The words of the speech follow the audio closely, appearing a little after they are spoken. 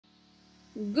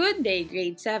Good day,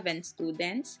 grade 7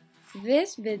 students.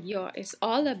 This video is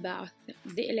all about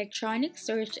the electronic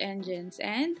search engines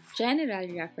and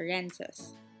general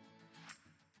references.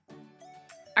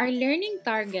 Our learning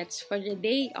targets for the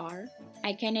day are: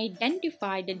 I can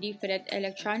identify the different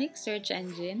electronic search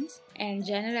engines and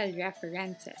general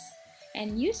references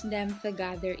and use them to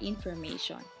gather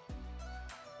information.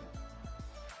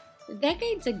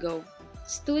 Decades ago,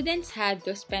 students had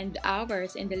to spend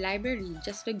hours in the library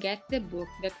just to get the book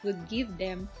that would give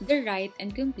them the right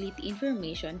and complete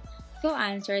information to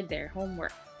answer their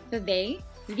homework. Today,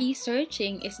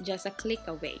 researching is just a click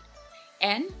away,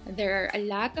 and there are a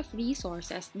lot of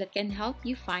resources that can help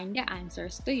you find the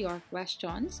answers to your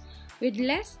questions with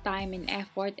less time and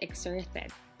effort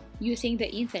exerted using the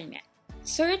internet.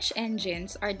 Search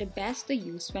engines are the best to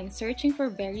use when searching for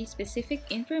very specific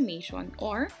information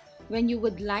or when you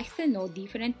would like to know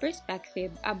different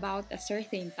perspectives about a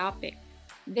certain topic.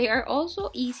 They are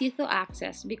also easy to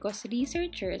access because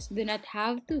researchers do not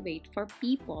have to wait for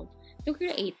people to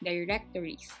create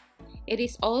directories. It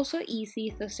is also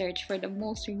easy to search for the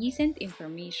most recent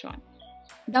information.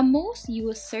 The most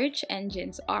used search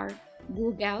engines are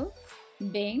Google,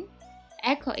 Bing,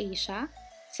 EcoAsia,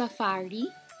 Safari,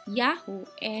 Yahoo,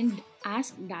 and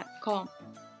Ask.com.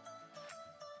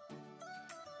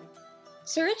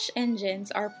 Search engines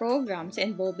are programs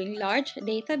involving large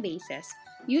databases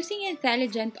using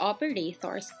intelligent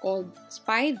operators called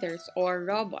spiders or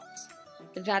robots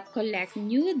that collect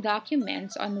new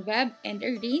documents on web and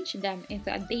arrange them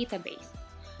into a database.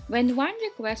 When one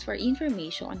requests for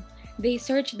information, they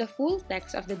search the full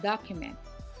text of the document.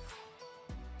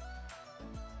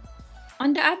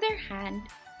 On the other hand,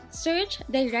 search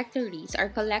directories are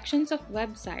collections of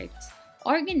websites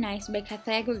organized by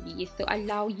categories to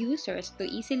allow users to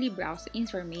easily browse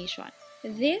information.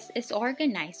 This is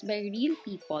organized by real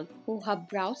people who have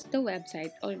browsed the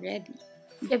website already.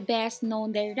 The best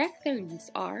known directories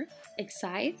are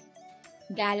Excite,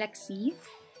 Galaxy,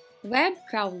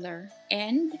 Webcrawler,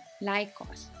 and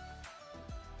Lycos.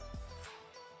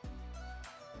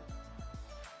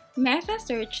 Meta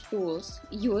search tools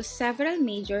use several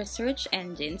major search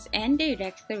engines and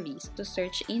directories to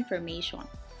search information.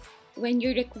 When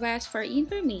you request for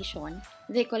information,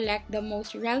 they collect the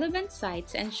most relevant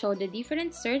sites and show the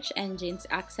different search engines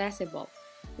accessible.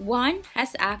 One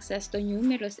has access to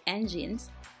numerous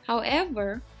engines.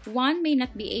 However, one may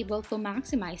not be able to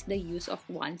maximize the use of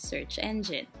one search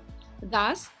engine.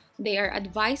 Thus, they are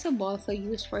advisable to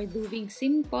use for doing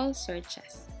simple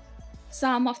searches.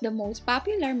 Some of the most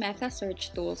popular meta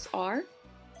search tools are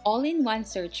All-in-One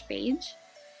Search Page,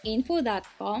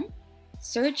 Info.com,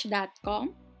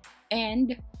 Search.com,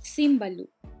 and Simbaloo.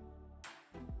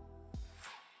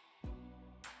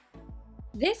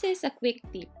 This is a quick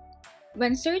tip.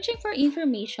 When searching for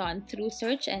information through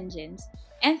search engines,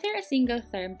 enter a single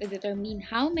term to determine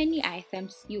how many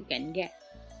items you can get.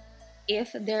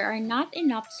 If there are not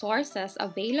enough sources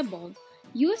available,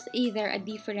 use either a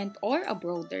different or a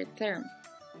broader term.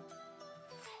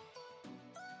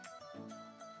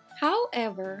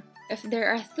 However, if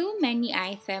there are too many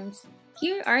items,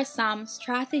 here are some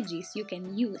strategies you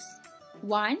can use.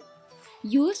 1.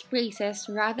 Use phrases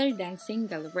rather than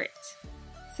single words.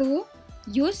 2.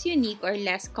 Use unique or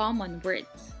less common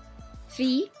words.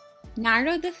 3.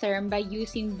 Narrow the term by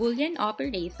using Boolean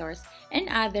operators and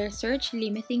other search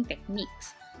limiting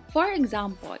techniques. For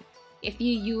example, if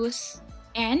you use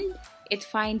AND, it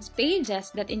finds pages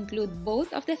that include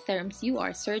both of the terms you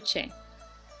are searching.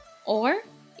 Or,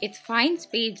 it finds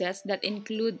pages that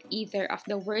include either of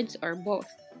the words or both.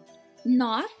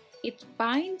 Not, it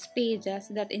finds pages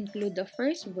that include the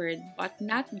first word but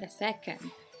not the second.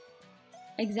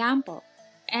 Example,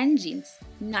 engines,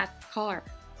 not car.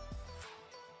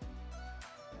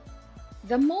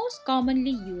 The most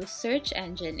commonly used search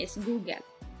engine is Google.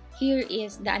 Here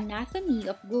is the anatomy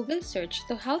of Google search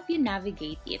to help you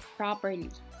navigate it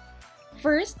properly.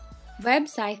 First,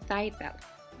 website title.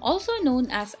 Also known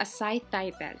as a site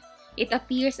title, it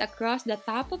appears across the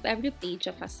top of every page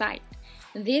of a site.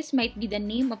 This might be the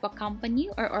name of a company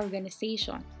or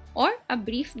organization, or a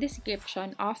brief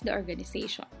description of the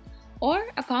organization,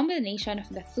 or a combination of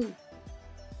the two.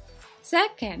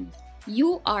 Second,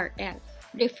 URL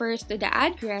refers to the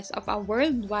address of a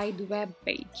World Wide Web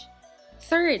page.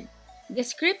 Third,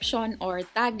 description or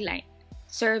tagline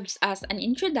serves as an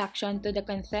introduction to the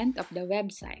content of the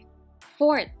website.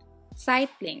 Fourth,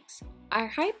 site links are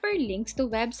hyperlinks to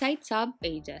website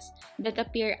subpages that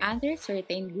appear under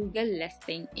certain Google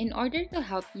listing in order to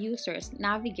help users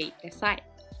navigate the site.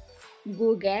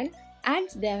 Google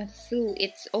adds them through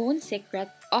its own secret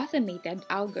automated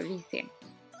algorithm.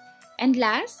 And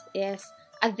last is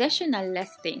Additional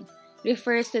listing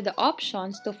refers to the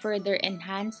options to further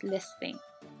enhance listing.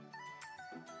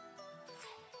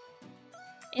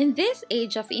 In this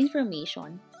age of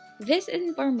information, this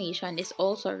information is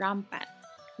also rampant.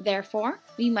 Therefore,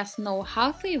 we must know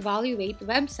how to evaluate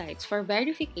websites for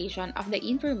verification of the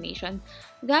information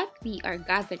that we are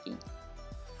gathering.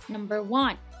 Number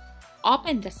 1.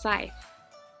 Open the site.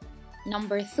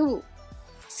 Number 2.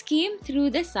 Skim through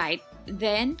the site,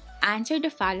 then answer the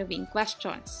following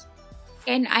questions.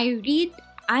 Can I read,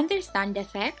 understand the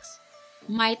text?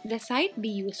 Might the site be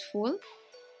useful?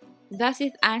 Does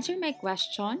it answer my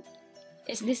question?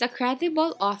 Is this a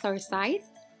credible author site?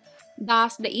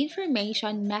 Does the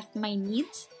information meet my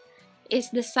needs? Is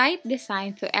the site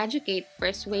designed to educate,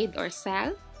 persuade, or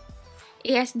sell?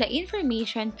 Is the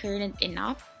information current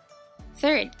enough?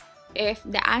 Third, if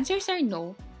the answers are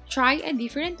no, try a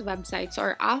different websites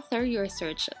or alter your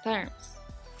search terms.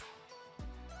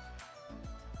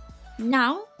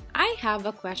 Now, I have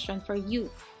a question for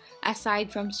you.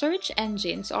 Aside from search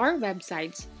engines or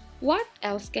websites, what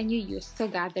else can you use to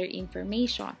gather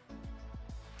information?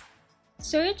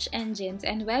 Search engines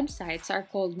and websites are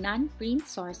called non-print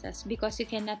sources because you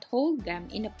cannot hold them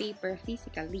in a paper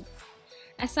physically.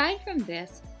 Aside from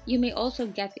this, you may also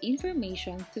get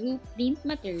information through print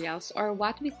materials or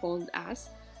what we call as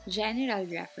general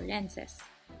references.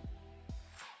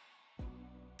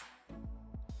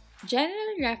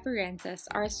 General references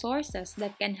are sources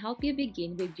that can help you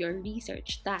begin with your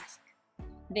research task.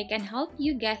 They can help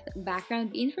you get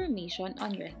background information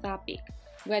on your topic,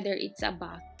 whether it's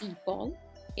about people,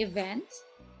 events,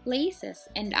 places,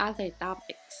 and other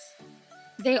topics.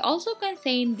 They also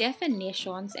contain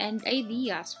definitions and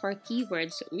ideas for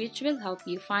keywords which will help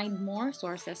you find more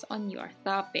sources on your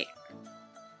topic.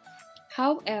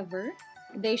 However,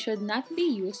 they should not be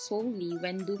used solely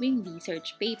when doing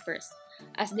research papers,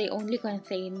 as they only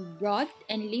contain broad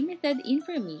and limited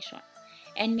information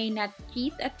and may not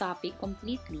treat a topic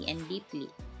completely and deeply.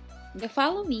 The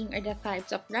following are the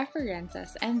types of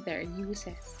references and their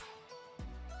uses.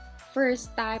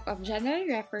 First type of general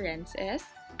reference is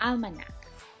Almanac.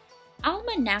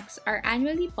 Almanacs are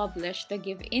annually published to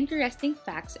give interesting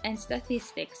facts and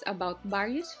statistics about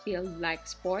various fields like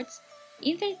sports,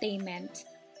 entertainment,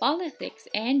 politics,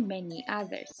 and many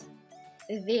others.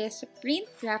 This print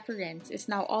reference is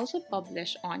now also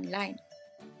published online.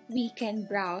 We can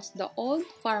browse the Old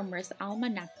Farmer's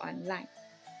Almanac online,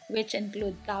 which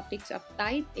include topics of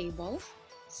tide tables,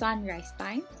 sunrise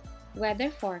times, weather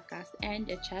forecast,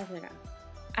 and etc.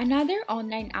 Another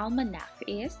online almanac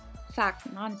is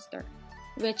Fact Monster,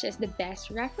 which is the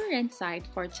best reference site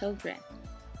for children.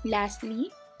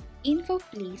 Lastly,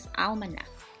 InfoPlease Almanac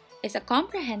is a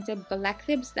comprehensive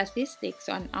collective statistics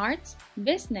on arts,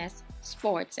 business,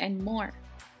 sports, and more.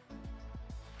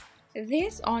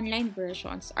 These online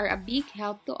versions are a big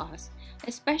help to us,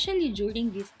 especially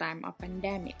during this time of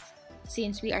pandemic,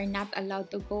 since we are not allowed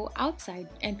to go outside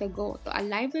and to go to a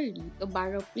library to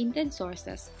borrow printed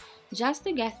sources just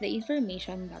to get the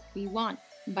information that we want.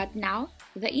 But now,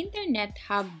 the internet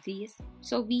have this,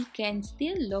 so we can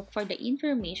still look for the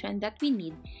information that we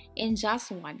need in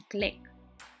just one click.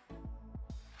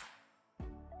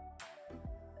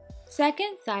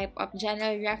 Second type of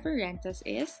general references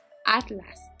is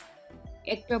Atlas.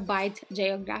 It provides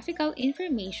geographical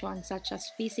information such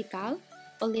as physical,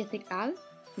 political,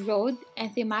 road,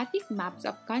 and thematic maps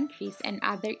of countries and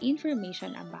other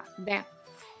information about them.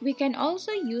 We can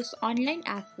also use online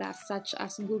atlas such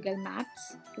as Google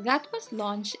Maps that was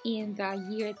launched in the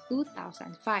year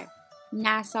 2005,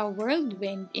 NASA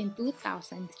Whirlwind in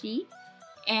 2003,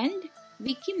 and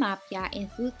Wikimapia in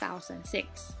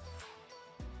 2006.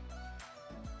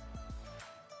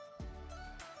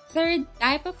 Third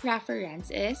type of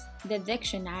reference is the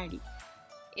dictionary.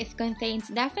 It contains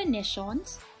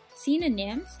definitions,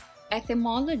 synonyms,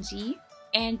 etymology,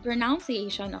 and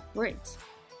pronunciation of words.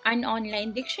 An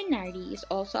online dictionary is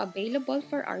also available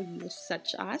for our use,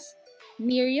 such as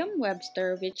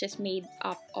Merriam-Webster, which is made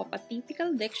up of a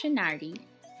typical dictionary,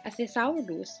 a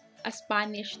thesaurus, a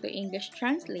Spanish to English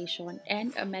translation,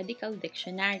 and a medical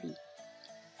dictionary.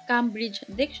 Cambridge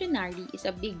Dictionary is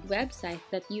a big website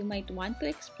that you might want to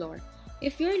explore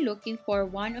if you're looking for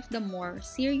one of the more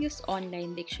serious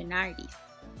online dictionaries.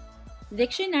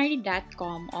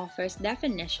 Dictionary.com offers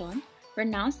definition,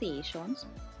 pronunciations,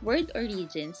 word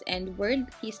origins, and word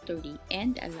history,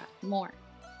 and a lot more.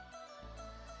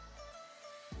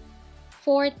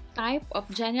 Fourth type of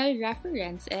general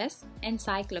reference is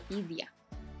Encyclopedia.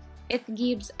 It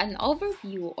gives an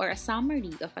overview or a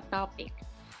summary of a topic.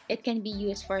 It can be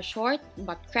used for short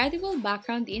but credible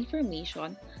background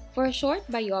information, for short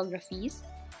biographies,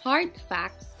 hard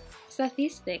facts,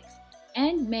 statistics,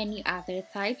 and many other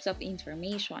types of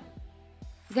information.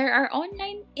 There are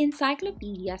online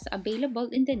encyclopedias available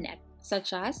in the net,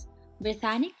 such as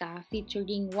Britannica,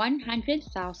 featuring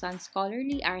 100,000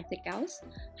 scholarly articles,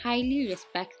 highly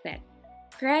respected.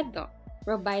 Credo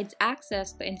provides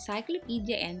access to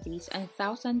encyclopedia entries on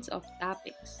thousands of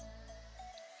topics.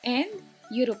 And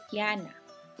Europeana,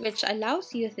 which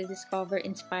allows you to discover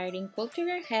inspiring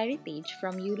cultural heritage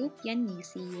from European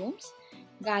museums,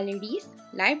 galleries,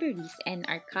 libraries, and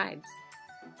archives.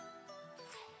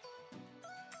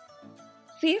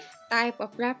 Fifth type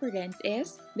of reference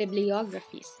is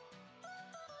bibliographies.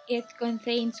 It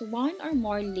contains one or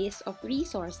more lists of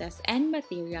resources and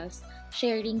materials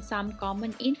sharing some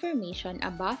common information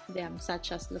about them,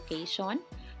 such as location,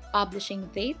 publishing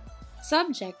date,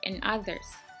 subject, and others.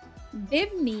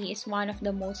 BibMe is one of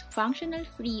the most functional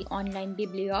free online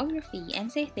bibliography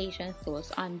and citation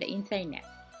tools on the internet.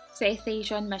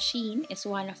 Citation Machine is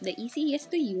one of the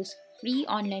easiest to use free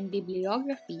online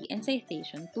bibliography and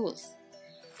citation tools.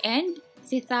 And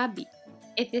Citabi.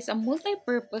 It is a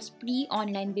multi-purpose free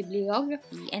online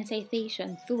bibliography and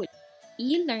citation tool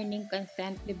e-learning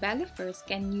content developers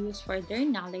can use for their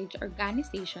knowledge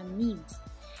organization needs.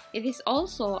 It is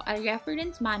also a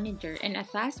reference manager and a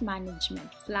task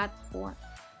management platform.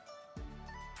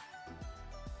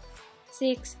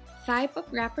 Sixth type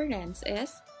of reference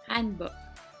is Handbook.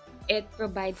 It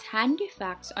provides handy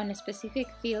facts on a specific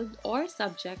field or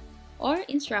subject or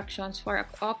instructions for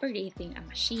operating a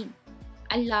machine.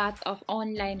 A lot of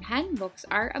online handbooks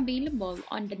are available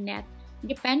on the net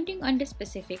depending on the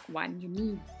specific one you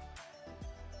need.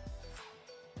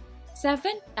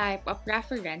 Seventh type of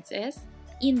reference is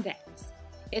Index.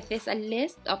 It is a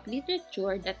list of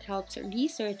literature that helps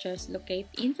researchers locate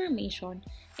information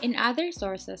in other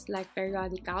sources like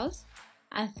periodicals,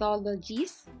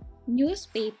 anthologies,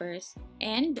 newspapers,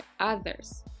 and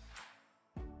others.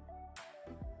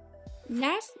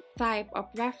 Last type of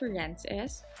reference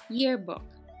is Yearbook.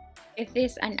 It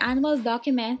is an annual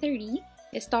documentary,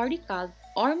 historical,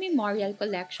 or memorial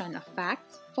collection of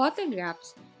facts,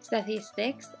 photographs,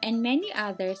 statistics, and many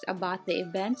others about the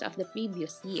events of the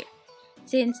previous year.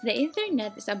 Since the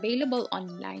internet is available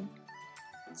online,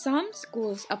 some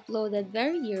schools uploaded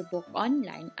their yearbook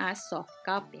online as soft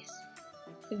copies.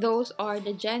 Those are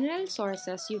the general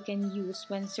sources you can use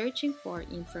when searching for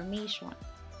information.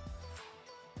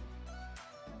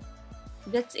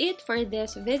 That's it for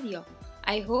this video.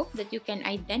 I hope that you can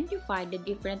identify the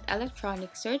different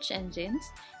electronic search engines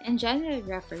and general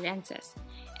references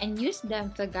and use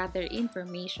them to gather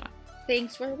information.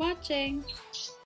 Thanks for watching!